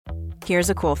Here's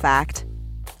a cool fact.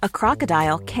 A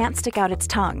crocodile can't stick out its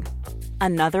tongue.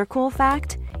 Another cool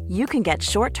fact, you can get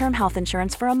short-term health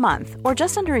insurance for a month or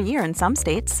just under a year in some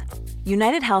states.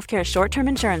 United Healthcare short-term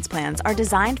insurance plans are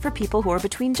designed for people who are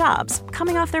between jobs,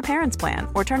 coming off their parents' plan,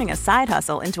 or turning a side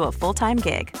hustle into a full-time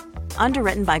gig.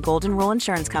 Underwritten by Golden Rule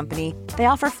Insurance Company, they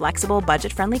offer flexible,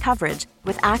 budget-friendly coverage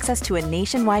with access to a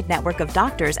nationwide network of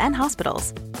doctors and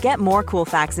hospitals. Get more cool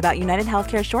facts about United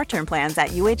Healthcare short-term plans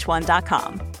at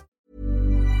uh1.com.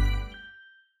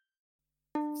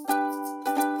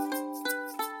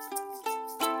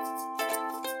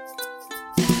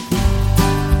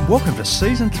 Welcome to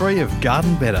Season 3 of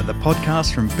Garden Better, the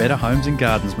podcast from Better Homes and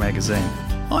Gardens magazine.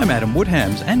 I'm Adam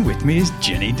Woodhams, and with me is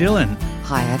Jenny Dillon.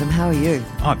 Hi Adam, how are you?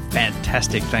 I'm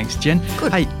fantastic, thanks Jen.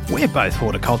 Good. Hey, we're both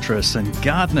horticulturists and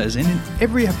gardeners, and in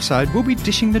every episode we'll be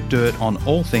dishing the dirt on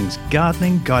all things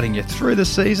gardening, guiding you through the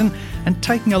season and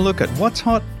taking a look at what's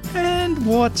hot and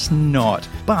what's not.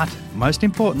 But most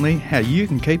importantly, how you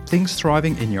can keep things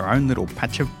thriving in your own little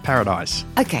patch of paradise.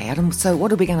 Okay Adam, so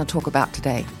what are we going to talk about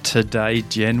today? Today,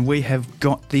 Jen, we have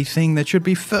got the thing that should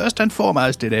be first and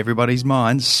foremost in everybody's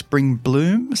minds, spring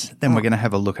blooms. Then we're going to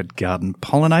have a look at garden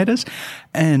pollinators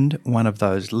and one of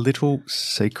those little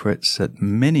secrets that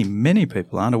many, many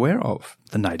people aren't aware of,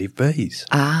 the native bees.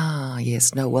 Ah,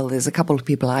 yes. No, well, there's a couple of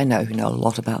people I know who know a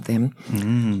lot about them.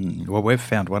 Well, we've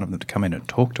found one of them to come in and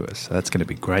talk to us, so that's going to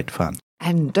be great fun.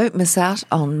 And don't miss out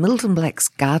on Milton Black's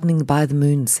Gardening by the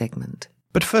Moon segment.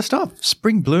 But first off,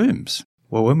 spring blooms.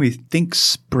 Well, when we think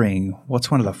spring, what's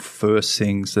one of the first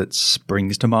things that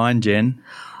springs to mind, Jen?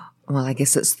 Well, I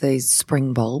guess it's these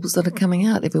spring bulbs that are coming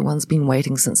out. Everyone's been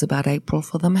waiting since about April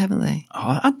for them, haven't they?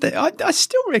 Oh, I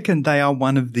still reckon they are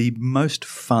one of the most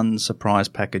fun surprise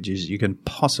packages you can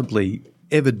possibly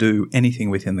ever do anything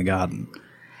with in the garden.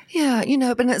 Yeah,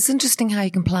 but it's interesting how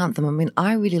you can plant them. I mean,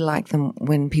 I really like them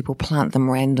when people plant them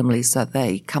randomly so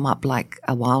they come up like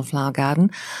a wildflower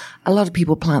garden. A lot of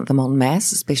people plant them en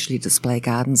masse, especially display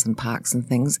gardens and parks and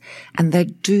things, and they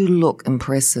do look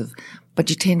impressive. But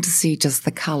you tend to see just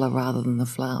the colour rather than the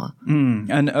flower.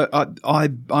 And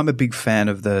I'm a big fan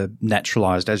of the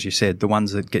naturalised, as you said, the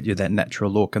ones that get you that natural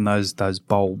look, and those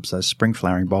bulbs, those spring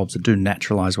flowering bulbs that do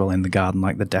naturalise well in the garden,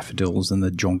 like the daffodils and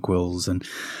the jonquils, and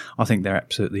I think they're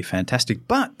absolutely fantastic.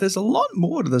 But there's a lot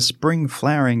more to the spring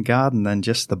flowering garden than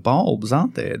just the bulbs,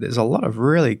 aren't there? There's a lot of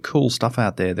really cool stuff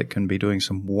out there that can be doing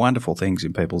some wonderful things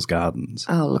in people's gardens.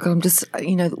 Oh, look, I'm just,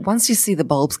 once you see the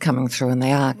bulbs coming through, and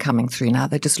they are coming through now,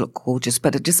 they just look gorgeous.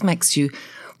 But it just makes you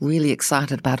really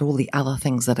excited about all the other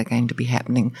things that are going to be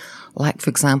happening. Like, for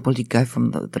example, you go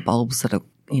from the bulbs that are,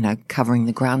 covering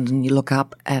the ground, and you look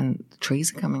up and the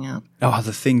trees are coming out. Oh,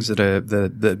 the things that are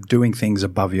the doing things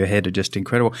above your head are just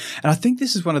incredible. And I think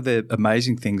this is one of the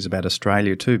amazing things about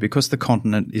Australia too, because the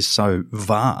continent is so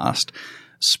vast.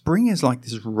 Spring is like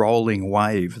this rolling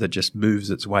wave that just moves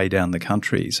its way down the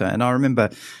country. And I remember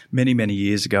many, many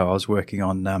years ago, I was working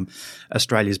on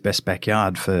Australia's Best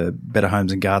Backyard for Better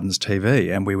Homes and Gardens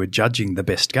TV, and we were judging the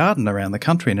best garden around the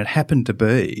country, and it happened to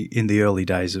be in the early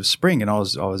days of spring. And I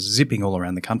was zipping all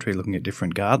around the country looking at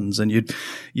different gardens, and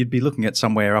you'd be looking at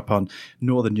somewhere up on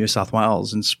northern New South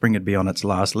Wales, and spring would be on its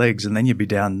last legs, and then you'd be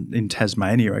down in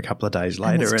Tasmania a couple of days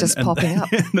later, and it's just popping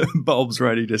up. And the bulbs were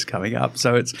only just coming up.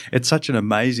 So it's such an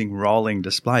amazing rolling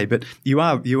display. But you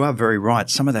are very right.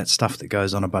 Some of that stuff that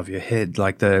goes on above your head,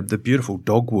 like the beautiful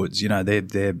dogwoods,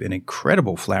 they're an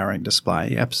incredible flowering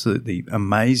display, absolutely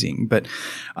amazing. But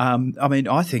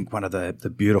I think one of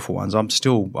the beautiful ones, I'm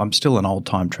still an old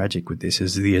time tragic with this,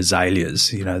 is the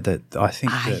azaleas. That I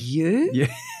think. Are you?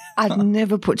 Yeah. I'd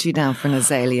never put you down for an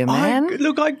azalea, man.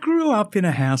 I grew up in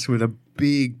a house with a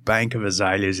big bank of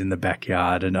azaleas in the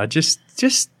backyard, and I just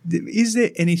is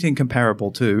there anything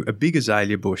comparable to a big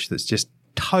azalea bush that's just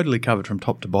totally covered from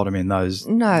top to bottom in those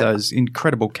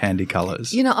incredible candy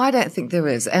colours? I don't think there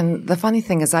is. And the funny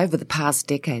thing is, over the past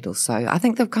decade or so, I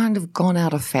think they've kind of gone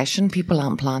out of fashion. People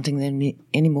aren't planting them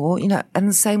anymore, and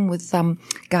the same with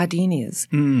gardenias.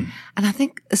 And I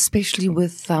think especially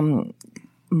with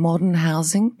modern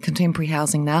housing, contemporary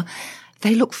housing now,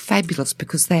 they look fabulous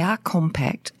because they are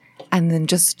compact, and then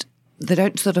they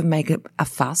don't sort of make a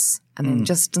fuss, and then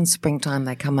just in springtime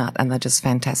they come out and they're just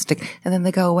fantastic, and then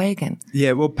they go away again.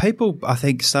 Yeah, well, people, I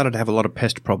think, started to have a lot of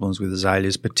pest problems with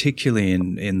azaleas, particularly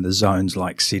in the zones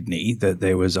like Sydney, that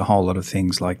there was a whole lot of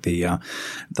things like the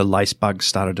lace bugs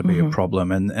started to be a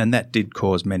problem, and that did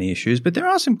cause many issues. But there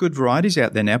are some good varieties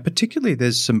out there now, particularly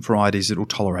there's some varieties that will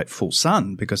tolerate full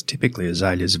sun, because typically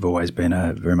azaleas have always been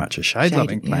very much a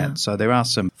shade-loving plant. Yeah. So there are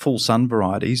some full sun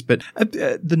varieties, but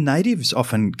the natives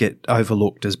often get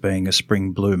overlooked as being a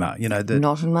spring bloomer. You know,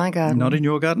 Not in my garden. Not in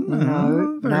your garden?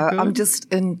 No, Very no. good. I'm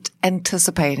just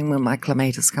anticipating when my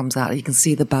clematis comes out. You can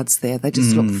see the buds there. They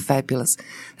just look fabulous.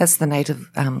 That's the native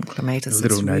clematis. The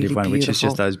little it's native really one, which is just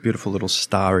beautiful. those beautiful little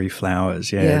starry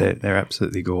flowers. Yeah, Yeah. They're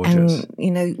absolutely gorgeous. And,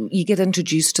 you know, you get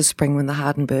introduced to spring when the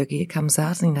Hardenbergia comes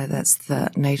out. You know, that's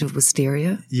the native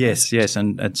wisteria. Yes,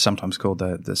 and it's sometimes called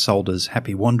the Solder's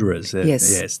Happy Wanderers.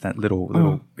 Yes. That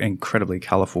little incredibly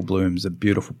colourful blooms, the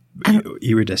beautiful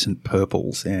iridescent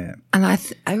purples. Yeah,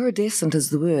 And iridescent is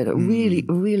the word. It really,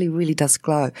 really, really does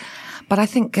glow. But I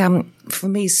think for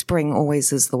me, spring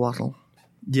always is the wattle.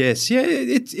 yes, yeah.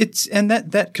 It's and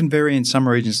that can vary in some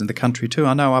regions in the country too.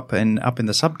 I know up in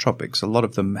the subtropics, a lot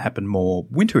of them happen more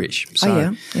winterish.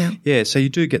 So, yeah. So you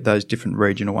do get those different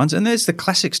regional ones, and there's the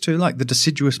classics too, like the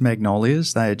deciduous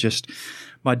magnolias. They are just.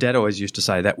 My dad always used to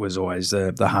say that was always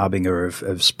the harbinger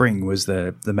of spring was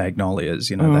the magnolias.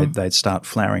 You know, they'd start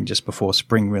flowering just before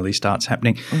spring really starts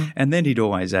happening. And then he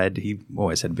always had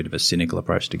a bit of a cynical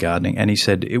approach to gardening. And he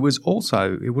said it would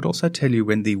also tell you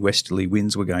when the westerly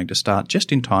winds were going to start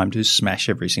just in time to smash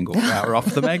every single flower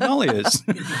off the magnolias.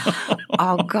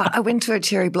 Oh, God. I went to a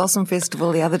cherry blossom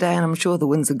festival the other day, and I'm sure the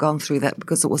winds had gone through that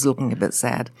because it was looking a bit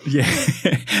sad. Yeah,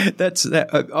 that's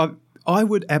that. I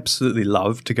would absolutely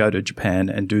love to go to Japan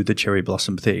and do the cherry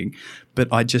blossom thing, but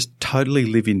I just totally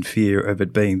live in fear of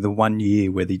it being the one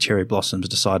year where the cherry blossoms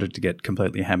decided to get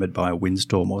completely hammered by a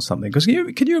windstorm or something. Because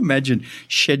can you imagine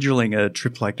scheduling a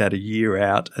trip like that a year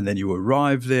out, and then you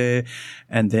arrive there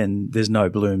and then there's no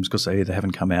blooms because they either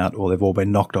haven't come out or they've all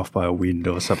been knocked off by a wind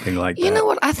or something like that. You know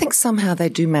what? I think somehow they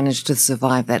do manage to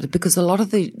survive that because a lot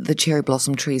of the cherry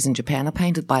blossom trees in Japan are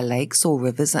painted by lakes or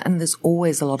rivers, and there's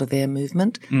always a lot of air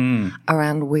movement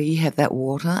around where you have that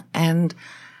water. And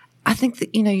I think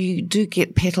that, you know, you do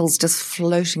get petals just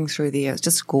floating through the air. It's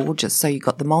just gorgeous. So you've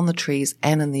got them on the trees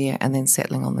and in the air and then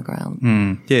settling on the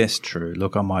ground. Yes, true.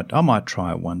 Look, I might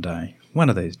try it one day. One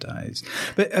of these days.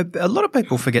 But a lot of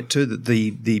people forget too that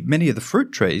the many of the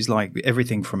fruit trees, like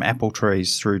everything from apple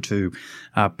trees through to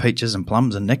peaches and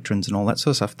plums and nectarines and all that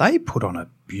sort of stuff, they put on a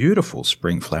beautiful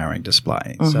spring flowering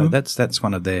display. So that's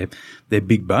one of their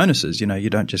big bonuses. You know, you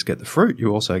don't just get the fruit,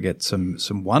 you also get some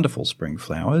wonderful spring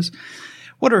flowers.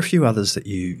 What are a few others that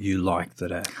you like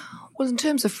that are? Well, in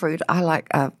terms of fruit, I like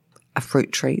a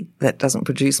fruit tree that doesn't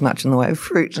produce much in the way of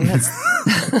fruit, and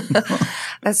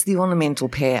that's the ornamental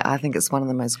pear. I think it's one of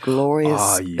the most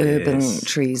glorious urban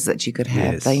trees that you could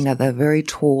have. Yes. They're very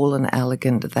tall and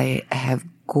elegant. They have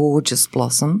gorgeous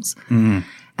blossoms, and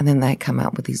then they come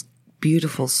out with these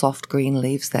beautiful soft green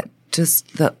leaves that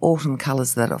just the autumn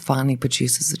colours that it finally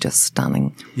produces are just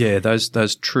stunning. Yeah,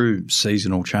 those true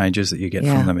seasonal changes that you get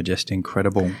from them are just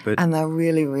incredible. And they're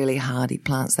really, really hardy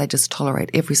plants. They just tolerate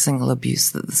every single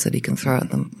abuse that the city can throw at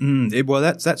them. Well,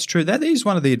 that's true. That is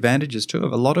one of the advantages too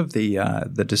of a lot of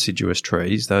the deciduous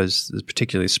trees, those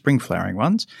particularly spring flowering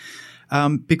ones.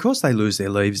 Because they lose their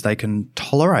leaves, they can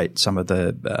tolerate some of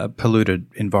the polluted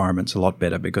environments a lot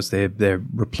better because they're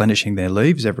replenishing their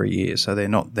leaves every year, so they're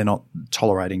not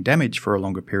tolerating damage for a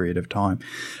longer period of time.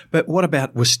 But what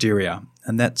about wisteria?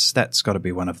 And that's got to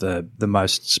be one of the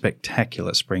most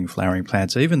spectacular spring flowering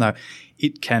plants, even though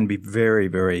it can be very,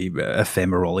 very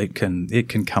ephemeral. It can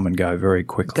come and go very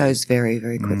quickly. Goes very,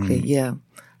 very quickly. Yeah,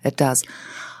 it does.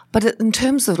 But in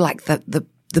terms of like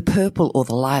the purple or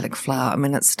the lilac flower, I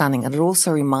mean, it's stunning. And it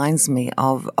also reminds me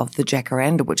of the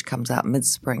jacaranda, which comes out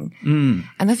mid-spring.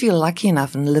 And if you're lucky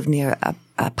enough and live near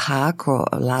a park or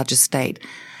a large estate,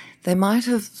 they might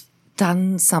have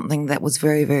done something that was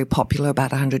very, very popular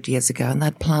about 100 years ago, and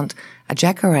they'd plant a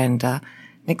jacaranda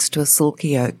next to a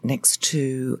silky oak, next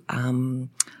to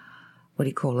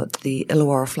the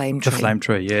Illawarra flame tree. The flame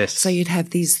tree, yes. So you'd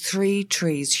have these three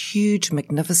trees, huge,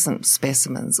 magnificent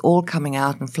specimens, all coming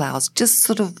out in flowers, just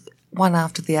sort of one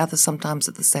after the other, sometimes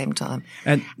at the same time.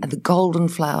 And the golden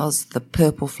flowers, the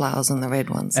purple flowers, and the red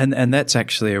ones. And that's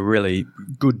actually a really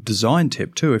good design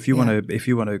tip too. If you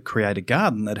want to create a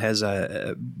garden that has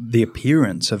the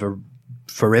appearance of a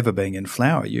forever being in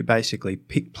flower, you basically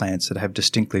pick plants that have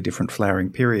distinctly different flowering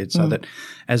periods so that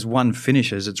as one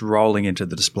finishes, it's rolling into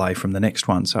the display from the next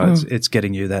one. So it's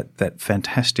getting you that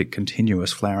fantastic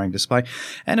continuous flowering display.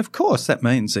 And of course, that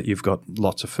means that you've got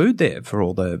lots of food there for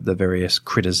all the various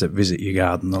critters that visit your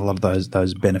garden, a lot of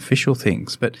those beneficial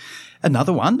things. But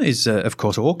another one is, of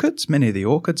course, orchids. Many of the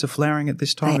orchids are flowering at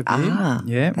this time of year.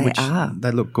 Yeah,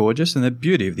 they look gorgeous. And the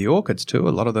beauty of the orchids too,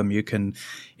 a lot of them you can,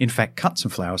 in fact, cut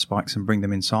some flower spikes and bring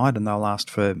them inside and they'll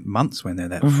last for months when they're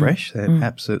that fresh. They're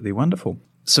absolutely wonderful.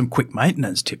 Some quick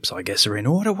maintenance tips, I guess, are in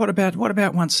order. What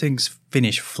about once things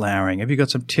finish flowering? Have you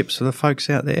got some tips for the folks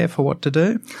out there for what to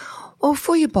do? Or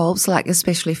for your bulbs, like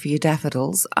especially for your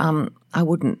daffodils, I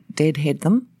wouldn't deadhead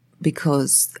them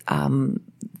because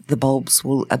the bulbs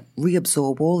will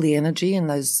reabsorb all the energy in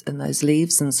those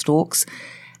leaves and stalks,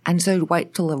 and so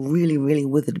wait till they're really, really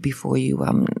withered before you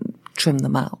trim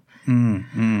them out.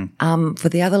 For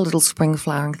the other little spring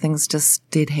flowering things, just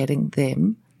deadheading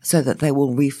them so that they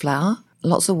will reflower.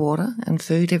 Lots of water and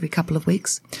food every couple of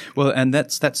weeks. Well, and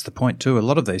that's the point too. A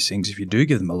lot of these things, if you do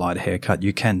give them a light haircut,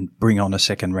 you can bring on a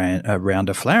second round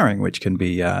of flowering, which can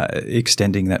be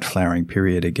extending that flowering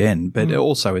period again. But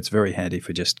also it's very handy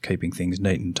for just keeping things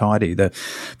neat and tidy.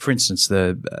 For instance,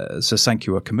 the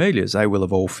Sesanqua camellias, they will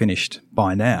have all finished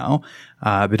by now.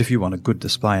 But if you want a good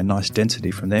display and nice density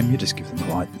from them, you just give them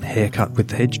a light haircut with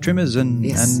the hedge trimmers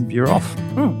and you're off.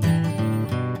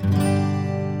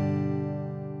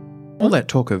 All that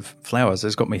talk of flowers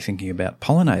has got me thinking about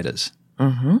pollinators.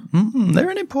 They're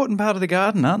an important part of the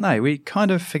garden, aren't they? We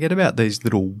kind of forget about these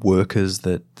little workers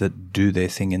that do their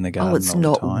thing in the garden all the time.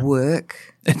 Oh, it's not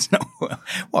work. It's not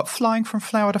what, flying from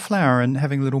flower to flower and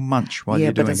having a little munch while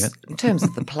you're doing it? In terms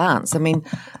of the plants, I mean,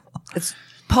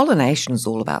 pollination is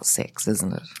all about sex,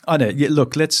 isn't it? I know. Yeah,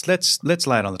 look, let's lay it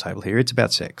on the table here. It's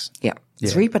about sex. Yeah.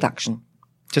 It's reproduction.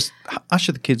 Just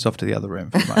usher the kids off to the other room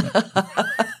for a moment.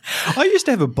 I used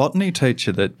to have a botany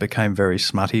teacher that became very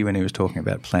smutty when he was talking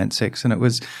about plant sex, and it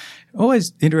was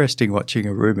always interesting watching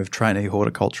a room of trainee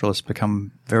horticulturalists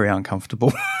become very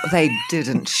uncomfortable. They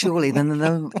didn't, surely. Then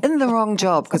they're in the wrong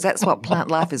job, because that's what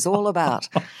plant life is all about.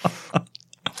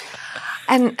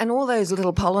 And all those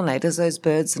little pollinators, those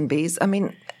birds and bees, I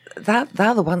mean,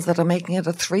 they're the ones that are making it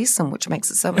a threesome, which makes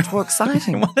it so much more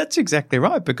exciting. Well, that's exactly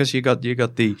right, because you got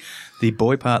the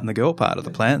boy part and the girl part of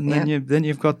the plant, and then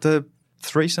you've got the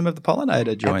threesome of the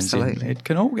pollinator joins in. It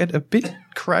can all get a bit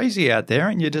crazy out there,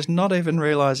 and you're just not even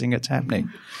realising it's happening.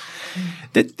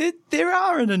 There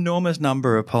are an enormous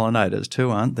number of pollinators too,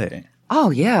 aren't there?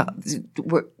 Oh, yeah.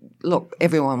 Look,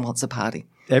 everyone wants a party.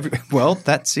 Well,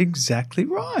 that's exactly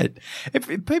right. If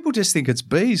people just think it's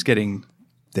bees getting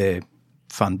their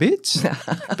fun bits,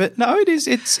 but no, it is.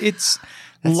 It's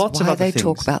lots of other things. They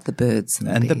talk about the birds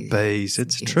and the bees.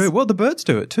 It's true. Well, the birds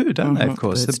do it too, don't they? Of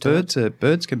course,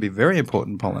 birds can be very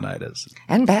important pollinators,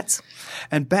 and bats.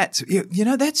 And bats. You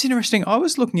know, that's interesting. I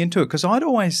was looking into it because I'd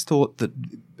always thought that.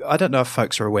 I don't know if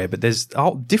folks are aware, but there's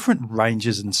different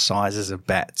ranges and sizes of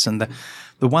bats, and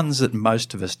the ones that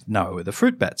most of us know are the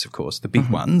fruit bats, of course, the big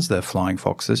ones, the flying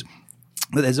foxes.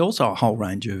 But there's also a whole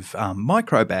range of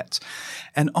microbats.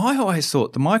 And I always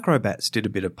thought the microbats did a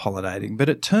bit of pollinating, but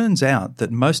it turns out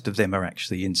that most of them are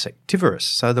actually insectivorous.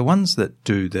 So the ones that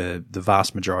do the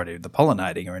vast majority of the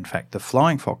pollinating are in fact the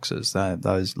flying foxes,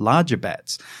 those larger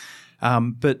bats.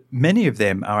 But many of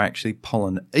them are actually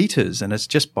pollen eaters, and it's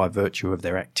just by virtue of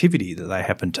their activity that they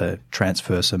happen to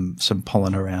transfer some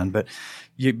pollen around. But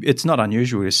it's not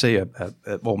unusual to see a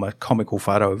almost comical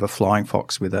photo of a flying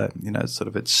fox with sort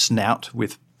of its snout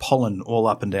with pollen all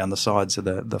up and down the sides of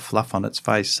the fluff on its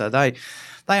face. So they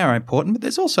are important, but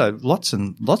there's also lots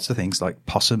and lots of things like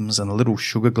possums and little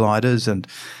sugar gliders and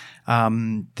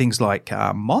things like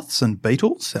moths and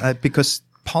beetles because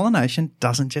pollination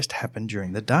doesn't just happen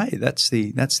during the day. That's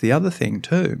the other thing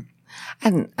too.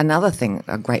 And another thing,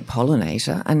 a great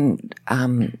pollinator,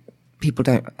 and people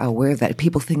are aware of that.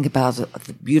 People think about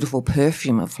the beautiful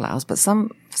perfume of flowers, but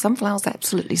some flowers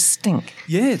absolutely stink.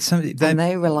 Yeah, and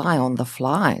they rely on the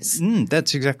flies.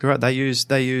 That's exactly right. They use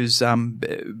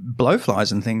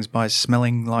blowflies and things by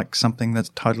smelling like something that's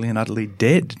totally and utterly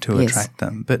dead to attract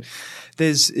them. But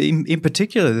there's in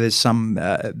particular there's some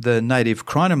the native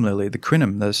crinum lily, the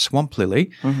crinum, the swamp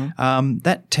lily.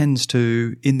 That tends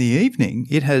to in the evening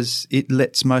it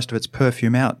lets most of its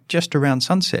perfume out just around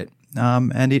sunset.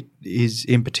 And it is,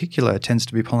 in particular, tends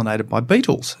to be pollinated by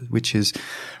beetles, which is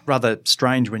rather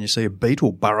strange when you see a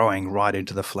beetle burrowing right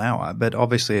into the flower. But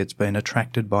obviously, it's been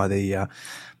attracted by the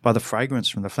fragrance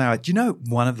from the flower. Do you know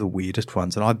one of the weirdest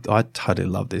ones? And I totally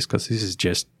love this because this is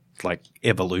just like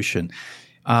evolution.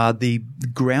 The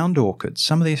ground orchids,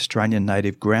 some of the Australian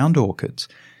native ground orchids,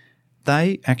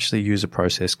 they actually use a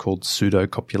process called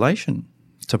pseudocopulation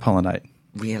to pollinate.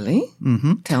 Really?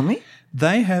 Tell me.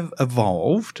 They have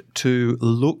evolved to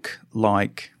look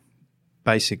like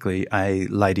basically a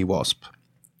lady wasp.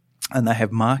 And they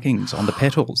have markings on the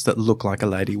petals that look like a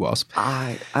lady wasp.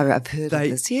 I've heard of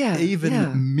this, yeah. They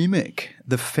even mimic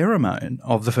the pheromone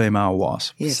of the female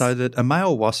wasp so that a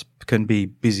male wasp can be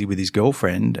busy with his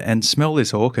girlfriend and smell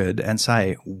this orchid and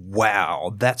say,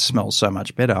 wow, that smells so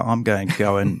much better. I'm going to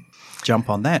go and jump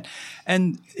on that.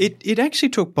 And it actually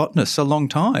took botanists a long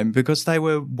time because they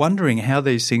were wondering how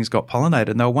these things got pollinated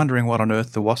and they were wondering what on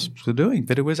earth the wasps were doing.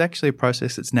 But it was actually a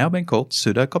process that's now been called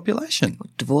pseudocopulation.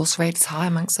 Divorce rates high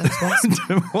amongst those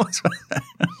wasps.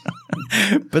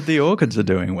 But the orchids are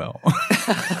doing well.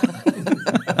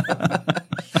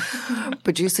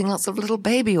 Producing lots of little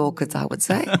baby orchids, I would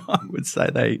say. I would say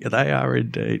they are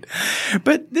indeed.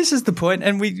 But this is the point,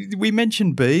 and we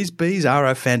mentioned bees. Bees are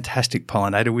a fantastic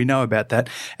pollinator. We know about that.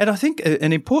 And I think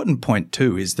an important point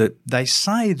too is that they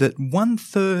say that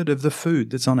 1/3 of the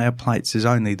food that's on our plates is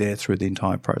only there through the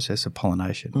entire process of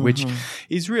pollination, which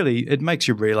is really, it makes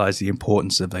you realise the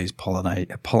importance of these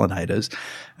pollinators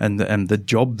and the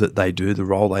job that they do, the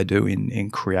role they do in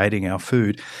creating our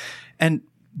food. And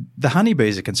the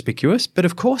honeybees are conspicuous, but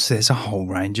of course there's a whole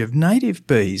range of native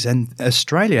bees, and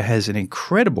Australia has an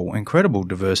incredible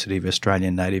diversity of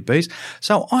Australian native bees.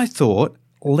 So I thought,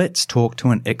 let's talk to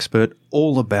an expert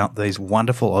all about these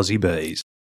wonderful Aussie bees.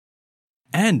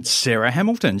 And Sarah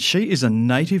Hamilton, she is a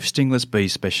native stingless bee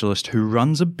specialist who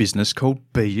runs a business called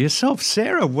Bee Yourself.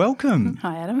 Sarah, welcome.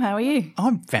 Hi, Adam. How are you?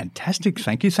 I'm fantastic,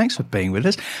 thank you. Thanks for being with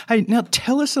us. Hey, now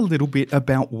tell us a little bit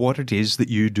about what it is that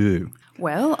you do.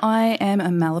 Well, I am a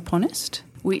malaponist,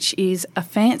 which is a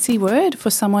fancy word for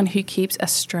someone who keeps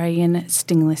Australian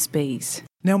stingless bees.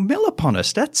 Now,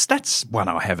 malaponist, that's one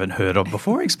I haven't heard of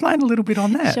before. Explain a little bit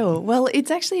on that. Sure. Well, it's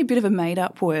actually a bit of a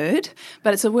made-up word,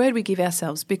 but it's a word we give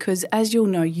ourselves because, as you'll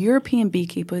know, European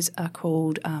beekeepers are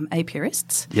called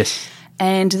apiarists. Yes.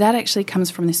 And that actually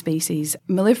comes from the species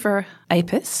Mellifera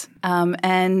apis,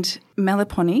 and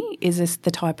Melipone is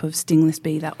the type of stingless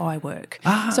bee that I work.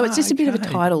 So it's just a bit of a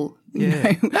title.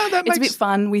 Yeah. It's a bit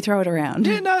fun. We throw it around.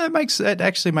 Yeah, no, it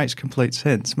actually makes complete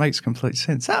sense.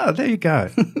 Oh, there you go.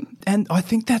 And I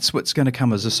think that's what's going to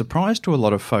come as a surprise to a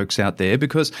lot of folks out there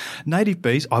because native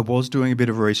bees, I was doing a bit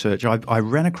of research. I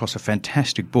ran across a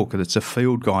fantastic book that's a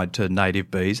field guide to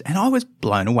native bees, and I was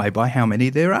blown away by how many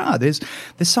there are. There's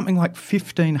something like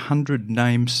 1,500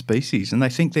 named species, and they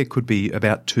think there could be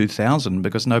about 2,000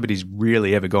 because nobody's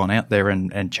really ever gone out there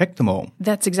and checked them all.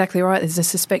 That's exactly right. There's a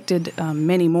suspected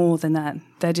many more than that.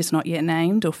 They're just not yet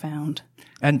named or found.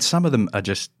 And some of them are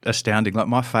just astounding. Like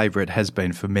my favourite has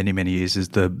been for many, many years is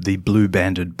the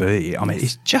blue-banded bee. I mean,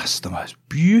 it's just the most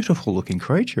beautiful looking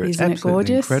creature. It's Isn't it absolutely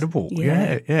gorgeous? incredible.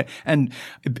 Yeah. And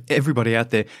everybody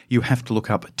out there, you have to look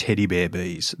up teddy bear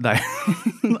bees. They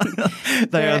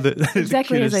are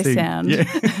exactly the as they thing. sound. Yeah.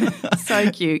 So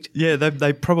cute. Yeah,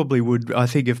 they probably would. I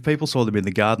think if people saw them in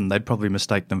the garden, they'd probably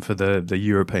mistake them for the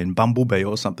European bumblebee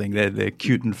or something. They're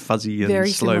cute and fuzzy and Very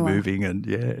slow similar. moving and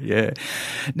yeah.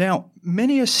 Now,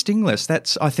 many are stingless.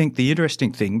 That's, I think, the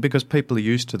interesting thing because people are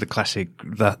used to the classic,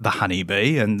 the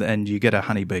honeybee and you get a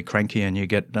honeybee cranky and you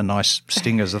get a nice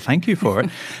sting as a thank you for it.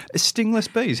 Stingless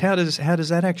bees, how does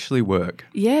that actually work?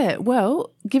 Yeah,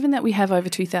 well, given that we have over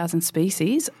 2,000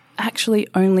 species, actually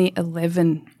only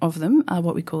 11 of them are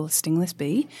what we call a stingless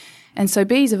bee. And so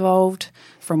bees evolved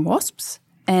from wasps,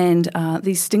 and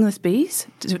these stingless bees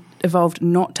evolved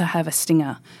not to have a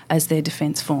stinger as their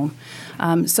defence form.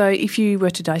 So if you were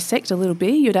to dissect a little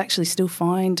bee, you'd actually still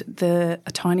find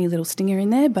a tiny little stinger in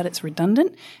there, but it's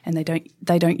redundant, and they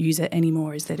don't use it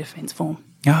anymore as their defence form.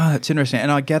 Ah, that's interesting.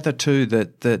 And I gather too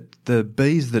that the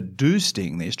bees that do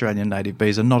sting, the Australian native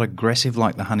bees, are not aggressive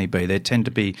like the honeybee. They tend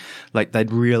to be like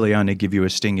they'd really only give you a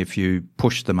sting if you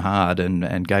pushed them hard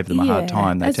and gave them a hard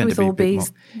time. They as tend with to be all a bit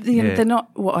bees, more, they're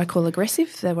not what I call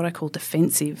aggressive. They're what I call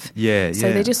defensive. Yeah.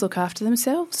 So they just look after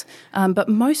themselves. But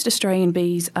most Australian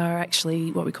bees are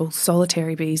actually what we call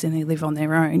solitary bees, and they live on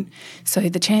their own. So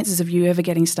the chances of you ever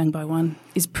getting stung by one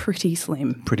is pretty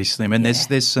slim. And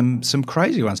there's some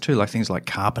crazy ones too, like things like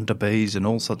carpenter bees and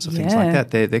all sorts of things like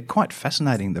that. They're quite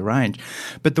fascinating, the range.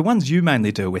 But the ones you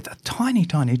mainly deal with are tiny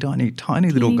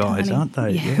little guys, aren't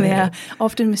they? Yeah, they are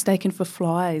often mistaken for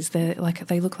flies. They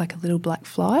look like a little black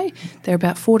fly. They're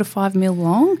about 4 to 5 mil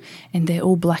long, and they're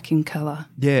all black in colour.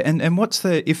 Yeah, and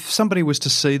if somebody was to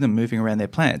see them moving around their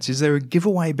plants, is there a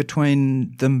giveaway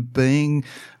between them being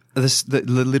the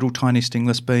little tiny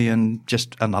stingless bee and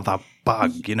just another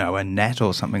bug, a gnat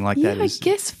or something like that? I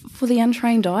guess for the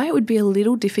untrained eye it would be a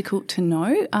little difficult to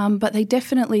know, but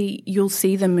you'll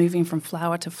see them moving from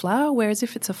flower to flower, whereas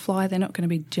if it's a fly, they're not going to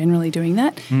be generally doing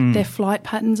that. Their flight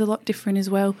pattern's a lot different as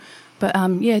well. But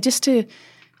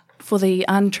for the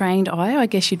untrained eye, I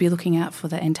guess you'd be looking out for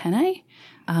the antennae.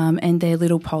 and their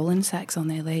little pollen sacs on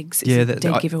their legs is a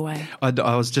dead giveaway.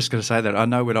 I was just going to say that. I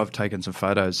know when I've taken some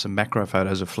photos, some macro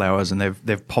photos of flowers, and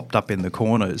they've popped up in the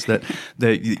corners, that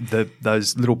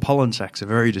those little pollen sacs are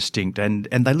very distinct, and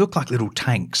they look like little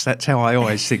tanks. That's how I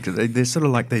always think. They're sort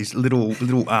of like these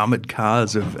little armoured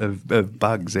cars of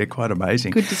bugs. They're quite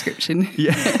amazing. Good description.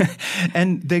 Yeah.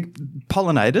 And they're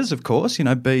pollinators, of course.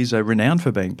 Bees are renowned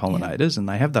for being pollinators, and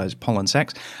they have those pollen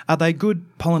sacs. Are they good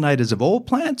pollinators of all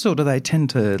plants, or do they tend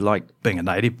to, like being a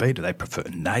native bee, do they prefer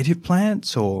native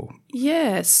plants or?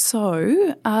 Yeah,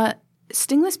 so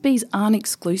stingless bees aren't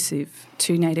exclusive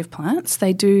to native plants.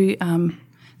 They do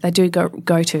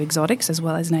go to exotics as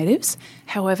well as natives.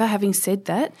 However, having said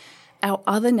that, our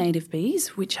other native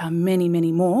bees, which are many,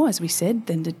 many more, as we said,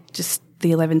 than just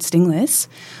the 11 stingless,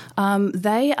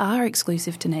 they are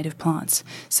exclusive to native plants.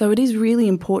 So it is really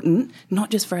important, not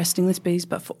just for our stingless bees,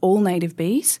 but for all native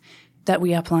bees, that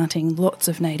we are planting lots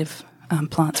of native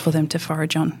plants for them to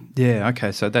forage on. Yeah,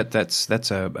 okay, so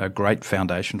that's a great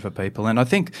foundation for people. And I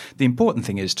think the important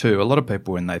thing is too, a lot of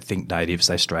people when they think natives,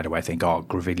 they straight away think,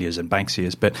 grevilleas and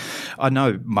banksias. But I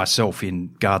know myself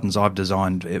in gardens I've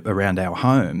designed around our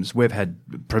homes, we've had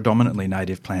predominantly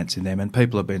native plants in them, and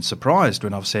people have been surprised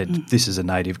when I've said this is a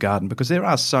native garden, because there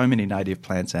are so many native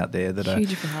plants out there that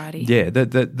huge variety. Yeah,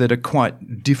 that are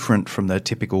quite different from the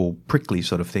typical prickly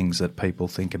sort of things that people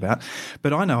think about.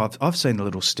 But I know I've seen the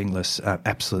little stingless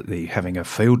absolutely having a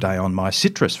field day on my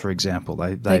citrus, for example.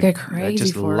 They go crazy they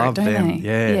just for love it, don't them.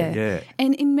 they? Yeah.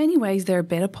 And in many ways, they're a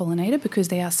better pollinator because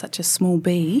they are such a small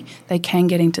bee. They can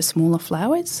get into smaller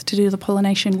flowers to do the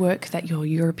pollination work that your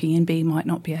European bee might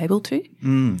not be able to.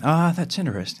 That's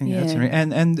interesting. Yeah. That's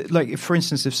interesting. And like, for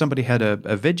instance, if somebody had a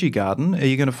veggie garden, are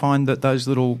you going to find that those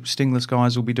little stingless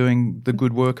guys will be doing the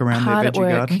good work around Hard their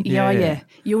veggie garden? Yeah.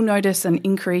 You'll notice an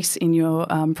increase in your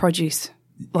produce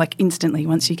like instantly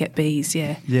once you get bees,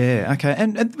 yeah. Yeah, okay.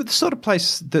 And the sort of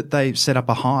place that they set up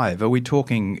a hive, are we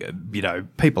talking,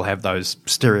 people have those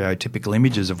stereotypical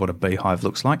images of what a beehive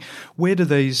looks like. Where do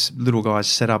these little guys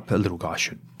set up? Little guys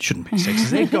shouldn't be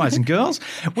sexist. They're guys and girls.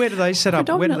 Where do they set up?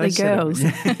 Predominantly girls.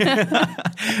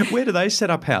 Where do they set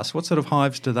up house? What sort of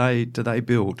hives do they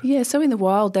build? Yeah, so in the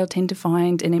wild they'll tend to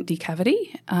find an empty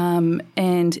cavity,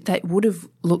 and that would have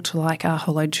looked like a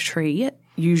hollowed tree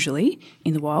usually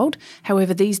in the wild.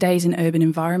 However, these days in urban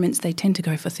environments, they tend to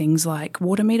go for things like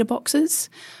water meter boxes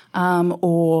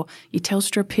or your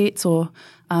Telstra pits or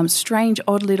strange,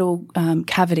 odd little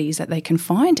cavities that they can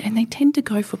find, and they tend to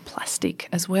go for plastic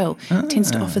as well. It tends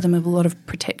to offer them a lot of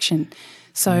protection.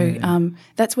 So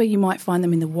that's where you might find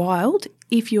them in the wild.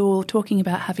 If you're talking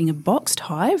about having a boxed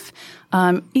hive,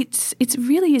 it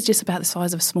really is just about the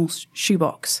size of a small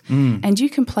shoebox, and you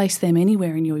can place them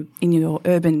anywhere in your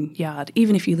urban yard,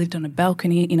 even if you lived on a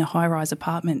balcony in a high-rise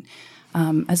apartment.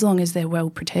 As long as they're well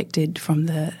protected from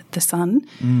the sun,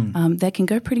 they can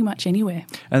go pretty much anywhere.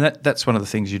 And that's one of the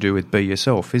things you do with Bee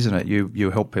Yourself, isn't it? You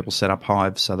help people set up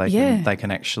hives so they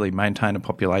can actually maintain a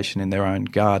population in their own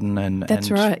garden and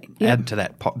right. add to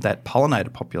that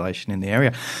pollinator population in the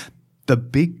area. The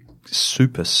big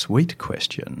super sweet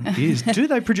question is, do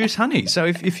they produce honey? So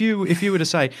if you were to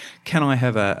say, can I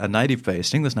have a native bee, a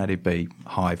stingless native bee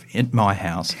hive in my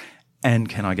house, and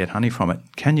can I get honey from it?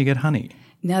 Can you get honey?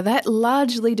 Now, that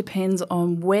largely depends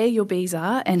on where your bees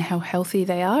are and how healthy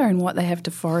they are and what they have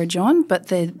to forage on, but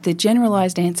the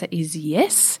generalised answer is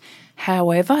yes.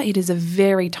 However, it is a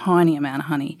very tiny amount of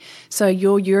honey. So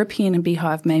your European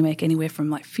beehive may make anywhere from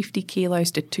like 50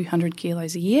 kilos to 200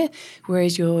 kilos a year,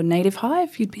 whereas your native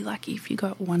hive, you'd be lucky if you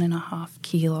got 1.5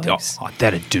 kilos. Oh,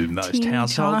 that'd do most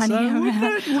households,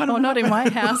 though. Well, not in my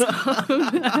household.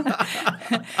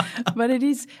 But it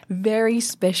is very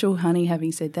special honey,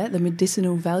 having said that. The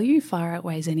medicinal value far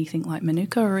outweighs anything like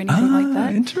Manuka or anything like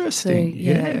that. Interesting.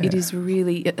 So, it is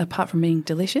really, apart from being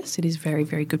delicious, it is very,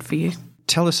 very good for you.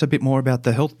 Tell us a bit more about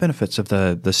the health benefits of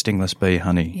the stingless bee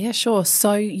honey. Yeah, sure.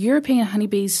 So European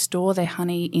honeybees store their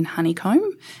honey in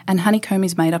honeycomb, and honeycomb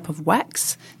is made up of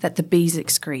wax that the bees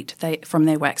excrete from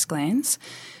their wax glands.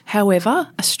 However,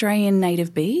 Australian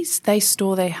native bees, they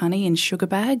store their honey in sugar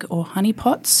bag or honey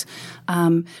pots,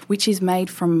 which is made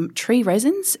from tree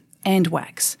resins and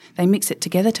wax. They mix it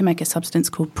together to make a substance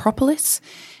called propolis.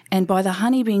 And by the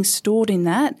honey being stored in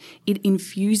that, it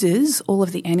infuses all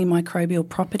of the antimicrobial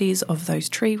properties of those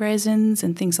tree resins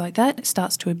and things like that. It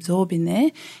starts to absorb in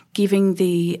there, giving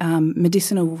the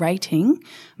medicinal rating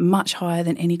much higher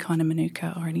than any kind of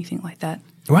manuka or anything like that.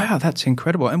 Wow, that's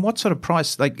incredible. And what sort of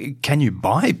price, can you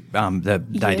buy the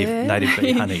native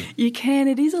bee honey? You can.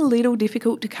 It is a little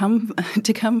difficult to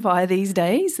come by these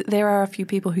days. There are a few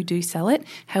people who do sell it.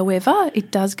 However,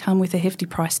 it does come with a hefty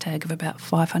price tag of about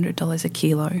 $500 a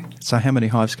kilo. So how many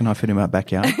hives can I fit in my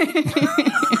backyard?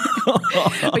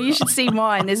 Well, you should see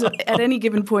mine. At any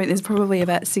given point, there's probably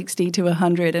about 60 to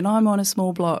 100, and I'm on a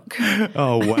small block.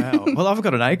 Oh, wow. Well, I've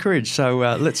got an acreage, so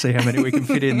let's see how many we can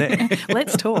fit in there.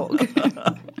 Let's talk.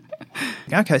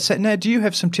 Okay, so now do you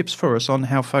have some tips for us on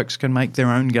how folks can make their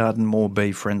own garden more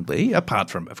bee-friendly, apart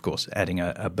from, of course, adding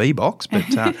a bee box? But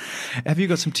have you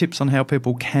got some tips on how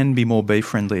people can be more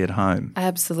bee-friendly at home?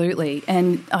 Absolutely.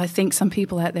 And I think some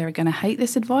people out there are going to hate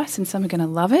this advice and some are going to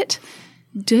love it.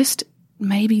 Just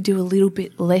maybe do a little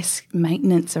bit less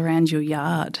maintenance around your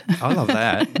yard. I love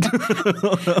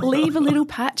that. Leave a little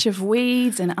patch of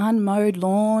weeds and unmowed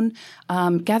lawn.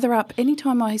 Gather up,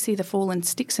 anytime I see the fallen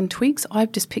sticks and twigs, I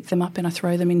just pick them up and I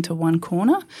throw them into one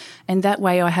corner. And that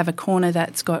way I have a corner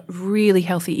that's got really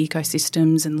healthy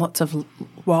ecosystems and lots of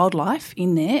wildlife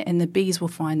in there, and the bees will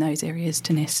find those areas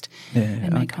to nest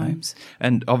and make homes.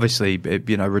 And obviously,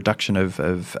 reduction of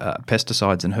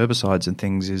pesticides and herbicides and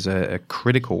things is a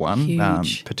critical one,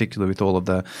 particularly with all of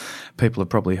the people have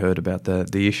probably heard about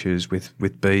the issues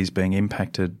with bees being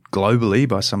impacted globally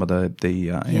by some of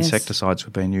the insecticides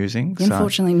we've been using.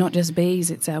 Unfortunately, not just bees,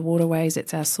 it's our waterways,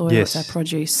 it's our soil, it's our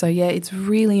produce. So, it's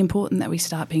really important that we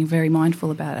start being very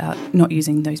mindful about not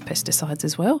using those pesticides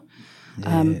as well.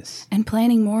 Yes. And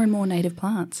planting more and more native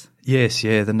plants. Yes,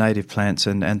 the native plants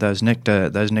and those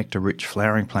nectar-rich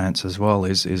flowering plants as well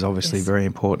is obviously very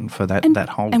important for that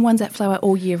whole... And ones that flower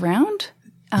all year round.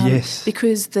 Yes.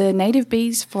 Because the native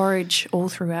bees forage all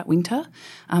throughout winter,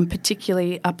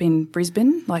 particularly up in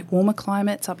Brisbane, like warmer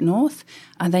climates up north.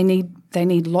 They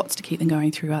need lots to keep them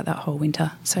going throughout that whole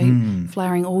winter. So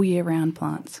flowering all year round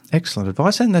plants. Excellent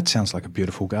advice. And that sounds like a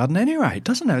beautiful garden anyway,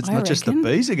 doesn't it? It's not just the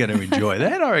bees are going to enjoy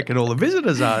that. I reckon all the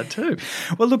visitors are too.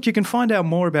 Well, look, you can find out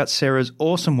more about Sarah's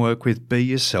awesome work with Bee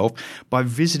Yourself by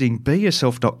visiting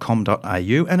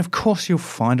beeyourself.com.au. And of course, you'll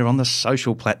find her on the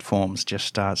social platforms.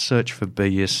 Just search for Bee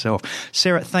Yourself.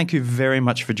 Sarah, thank you very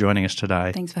much for joining us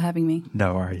today. Thanks for having me.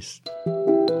 No worries.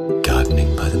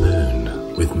 Gardening by the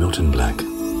Moon with Milton Black.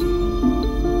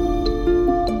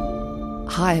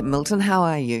 Hi, Milton. How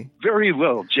are you? Very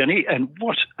well, Jenny. And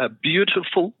what a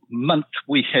beautiful month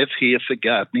we have here for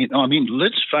gardening. I mean,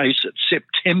 let's face it,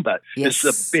 September is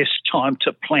the best time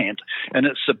to plant, and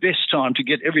it's the best time to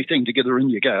get everything together in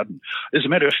your garden. As a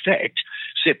matter of fact,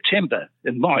 September,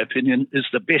 in my opinion, is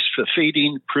the best for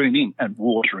feeding, pruning, and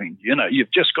watering.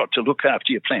 You've just got to look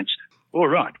after your plants. All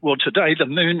right. Well, today the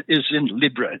moon is in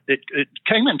Libra. It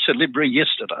came into Libra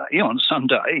yesterday on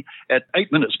Sunday at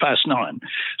 9:08.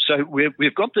 So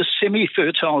we've got the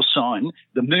semi-fertile sign.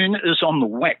 The moon is on the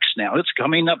wax now. It's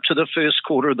coming up to the first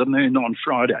quarter of the moon on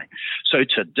Friday. So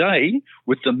today,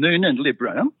 with the moon in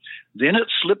Libra, then it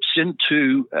slips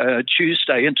into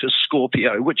Tuesday into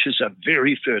Scorpio, which is a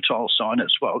very fertile sign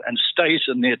as well, and stays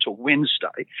in there till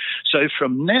Wednesday. So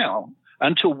from now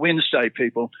until Wednesday,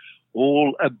 people,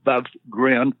 all above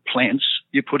ground plants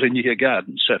you put in your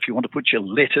garden. So if you want to put your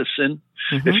lettuce in,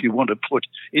 if you want to put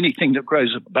anything that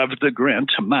grows above the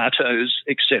ground, tomatoes,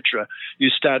 etc., you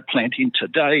start planting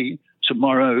today,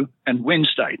 tomorrow, and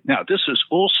Wednesday. Now, this is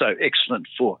also excellent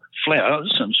for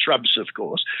flowers and shrubs, of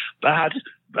course, but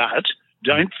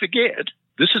don't forget,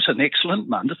 this is an excellent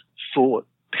month for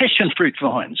passion fruit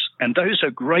vines, and those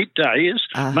are great days,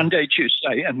 Monday,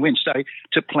 Tuesday, and Wednesday,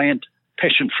 to plant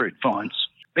passion fruit vines.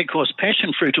 Because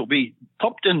passion fruit will be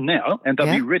popped in now and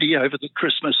they'll be ready over the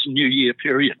Christmas New Year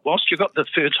period. Whilst you've got the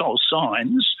fertile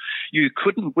signs, you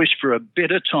couldn't wish for a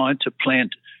better time to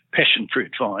plant passion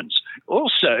fruit vines.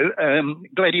 Also,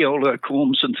 gladiola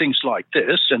corms and things like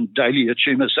this and dahlia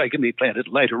tumours, they can be planted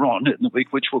later on in the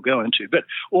week, which we'll go into, but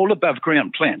all above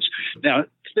ground plants. Now,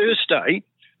 Thursday,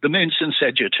 the moon's in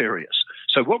Sagittarius.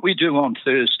 So what we do on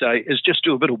Thursday is just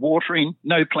do a bit of watering,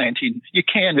 no planting. You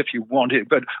can if you want to,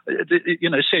 but,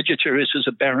 Sagittarius is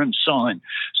a barren sign.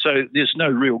 So there's no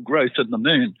real growth in the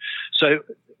moon. So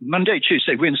Monday,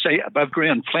 Tuesday, Wednesday, above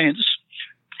ground plants.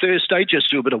 Thursday, just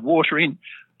do a bit of watering.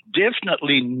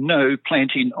 Definitely no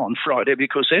planting on Friday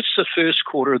because that's the first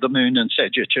quarter of the moon in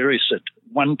Sagittarius at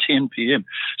 1:10 p.m.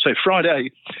 So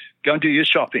Friday, go and do your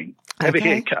shopping. Have a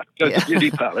haircut. Go to the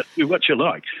beauty parlour. Do what you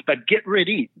like. But get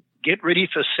ready. Get ready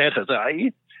for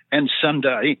Saturday and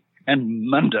Sunday and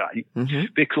Monday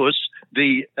because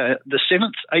the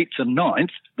 7th, 8th and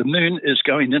 9th, the moon is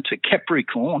going into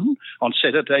Capricorn on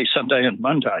Saturday, Sunday and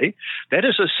Monday. That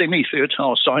is a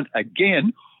semi-fertile sign.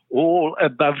 Again, all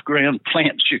above-ground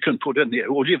plants you can put in there,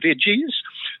 all your veggies.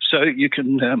 So you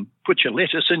can put your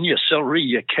lettuce in, your celery,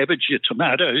 your cabbage, your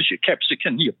tomatoes, your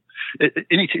capsicum, your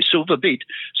anything, silver beet,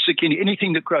 zucchini,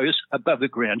 anything that grows above the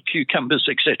ground, cucumbers,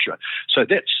 etc. So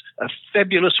that's a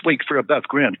fabulous week for above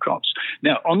ground crops.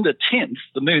 Now, on the 10th,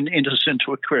 the moon enters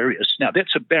into Aquarius. Now,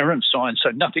 that's a barren sign, so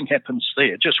nothing happens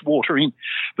there, just watering.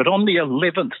 But on the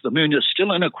 11th, the moon is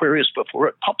still in Aquarius before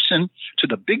it pops in to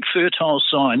the big fertile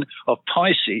sign of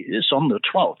Pisces on the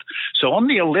 12th. So on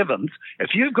the 11th,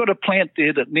 if you've got a plant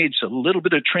there that needs a little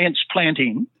bit of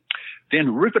transplanting,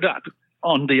 then rip it up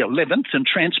on the 11th and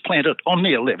transplant it on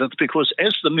the 11th, because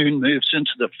as the moon moves into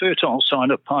the fertile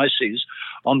sign of Pisces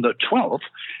on the 12th,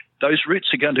 those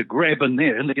roots are going to grab in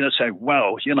there and they're going to say,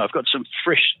 wow, I've got some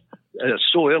fresh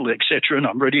soil, etc., and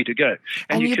I'm ready to go.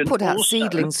 And you can put out also,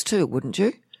 seedlings too, wouldn't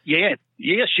you? Yeah,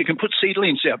 yes, you can put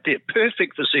seedlings out there.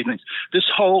 Perfect for seedlings. This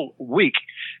whole week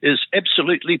is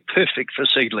absolutely perfect for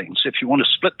seedlings if you want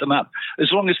to split them up,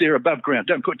 as long as they're above ground.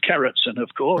 Don't put carrots in,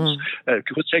 of course,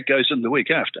 because that goes in the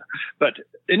week after. But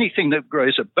anything that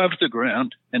grows above the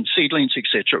ground and seedlings,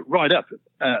 etc., right up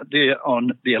there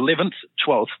on the 11th,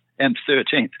 12th and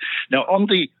 13th. Now, on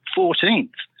the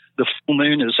 14th, the full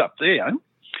moon is up there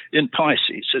in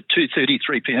Pisces at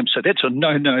 2:33 p.m. So that's a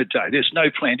no-no day. There's no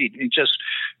planting. You just,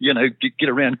 get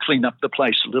around, clean up the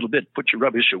place a little bit, put your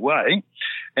rubbish away.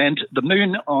 And the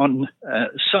moon on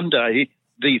Sunday,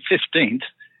 the 15th,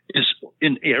 is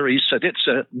in Aries. So that's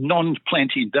a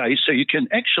non-planting day. So you can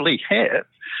actually have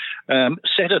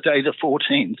Saturday the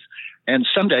 14th and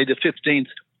Sunday the 15th,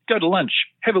 go to lunch,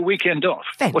 have a weekend off,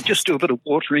 or just do a bit of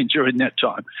watering during that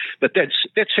time. But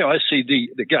that's how I see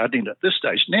the gardening at this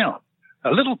stage. Now, a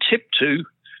little tip too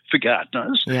for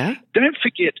gardeners. Yeah. Don't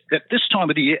forget that this time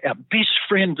of the year, our best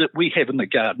friend that we have in the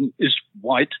garden is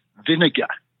white vinegar.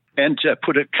 And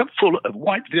put a cupful of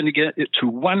white vinegar to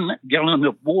 1 gallon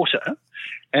of water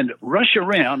and rush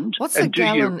around. What's and a do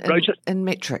gallon your in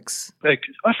metrics?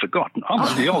 I've forgotten. I'm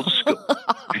on the old school.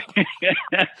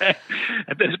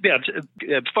 It's about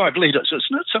 5 litres,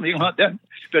 isn't it? Something like that.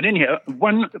 But anyhow,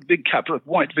 1 big cup of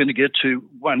white vinegar to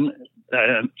 1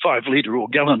 5-litre or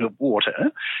gallon of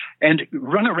water, and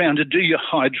run around and do your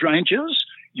hydrangeas,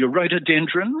 your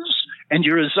rhododendrons, and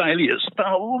your azaleas.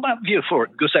 They'll love you for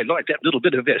it because they like that little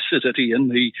bit of acidity in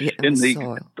the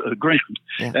ground.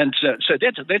 Yeah. And so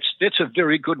that's a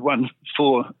very good one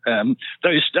for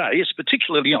those days,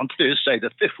 particularly on Thursday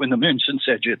the 5th when the moon's in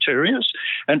Sagittarius,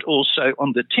 and also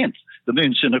on the 10th the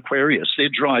moon's in Aquarius. They're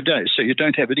dry days, so you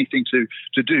don't have anything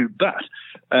to do but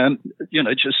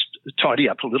just tidy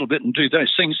up a little bit and do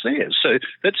those things there. So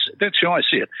that's how I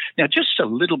see it. Now, just a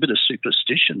little bit of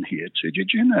superstition here too.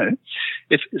 Did you know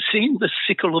if seeing the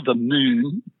sickle of a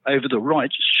moon over the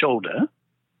right shoulder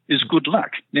is good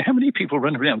luck? Now, how many people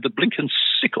run around with a blinking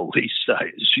sickle these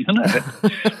days?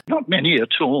 Not many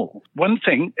at all. One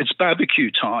thing, it's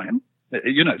barbecue time.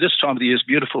 This time of the year is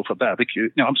beautiful for barbecue.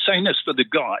 Now, I'm saying this for the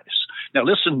guys. Now,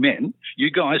 listen, men,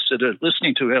 you guys that are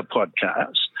listening to our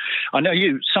podcast, I know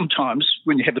you sometimes,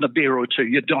 when you're having a beer or two,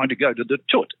 you're dying to go to the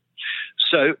toot.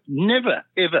 So never,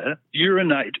 ever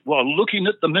urinate while looking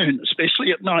at the moon,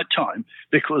 especially at night time,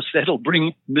 because that'll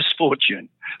bring misfortune.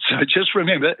 So just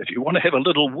remember, if you want to have a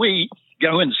little wee,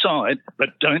 go inside,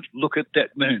 but don't look at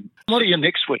that moon. See you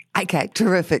next week. Okay,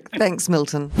 terrific. Thanks,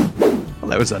 Milton. Well,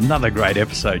 that was another great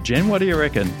episode, Jen. What do you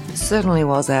reckon? Certainly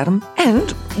was, Adam.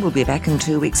 And we'll be back in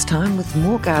 2 weeks' time with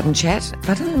more garden chat.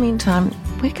 But in the meantime,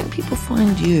 where can people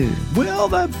find you? Well,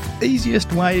 the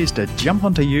easiest way is to jump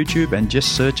onto YouTube and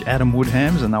just search Adam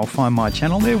Woodhams, and they'll find my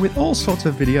channel there with all sorts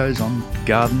of videos on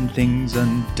garden things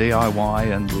and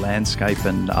DIY and landscape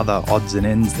and other odds and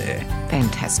ends there.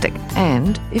 Fantastic.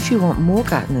 And if you want more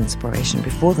garden inspiration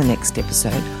before the next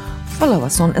episode, follow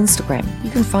us on Instagram. You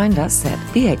can find us at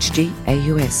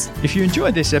BHGAUS. If you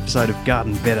enjoyed this episode of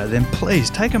Garden Better, then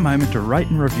please take a moment to rate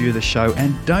and review the show,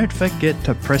 and don't forget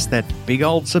to press that big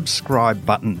old subscribe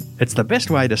button. It's the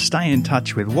best way to stay in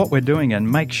touch with what we're doing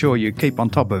and make sure you keep on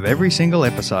top of every single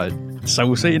episode. So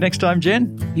we'll see you next time,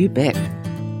 Jen. You bet.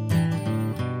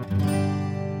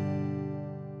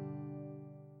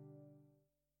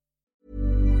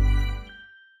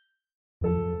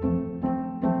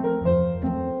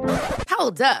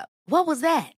 Hold up. What was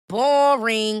that?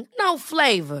 Boring. No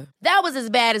flavor. That was as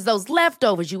bad as those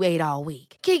leftovers you ate all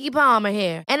week. Keke Palmer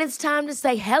here. And it's time to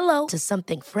say hello to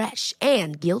something fresh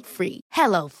and guilt-free.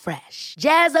 Hello Fresh.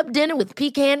 Jazz up dinner with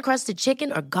pecan-crusted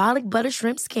chicken or garlic butter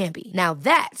shrimp scampi. Now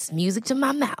that's music to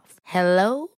my mouth.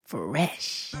 Hello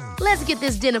Fresh. Let's get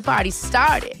this dinner party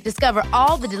started. Discover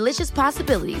all the delicious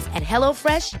possibilities at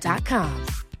HelloFresh.com.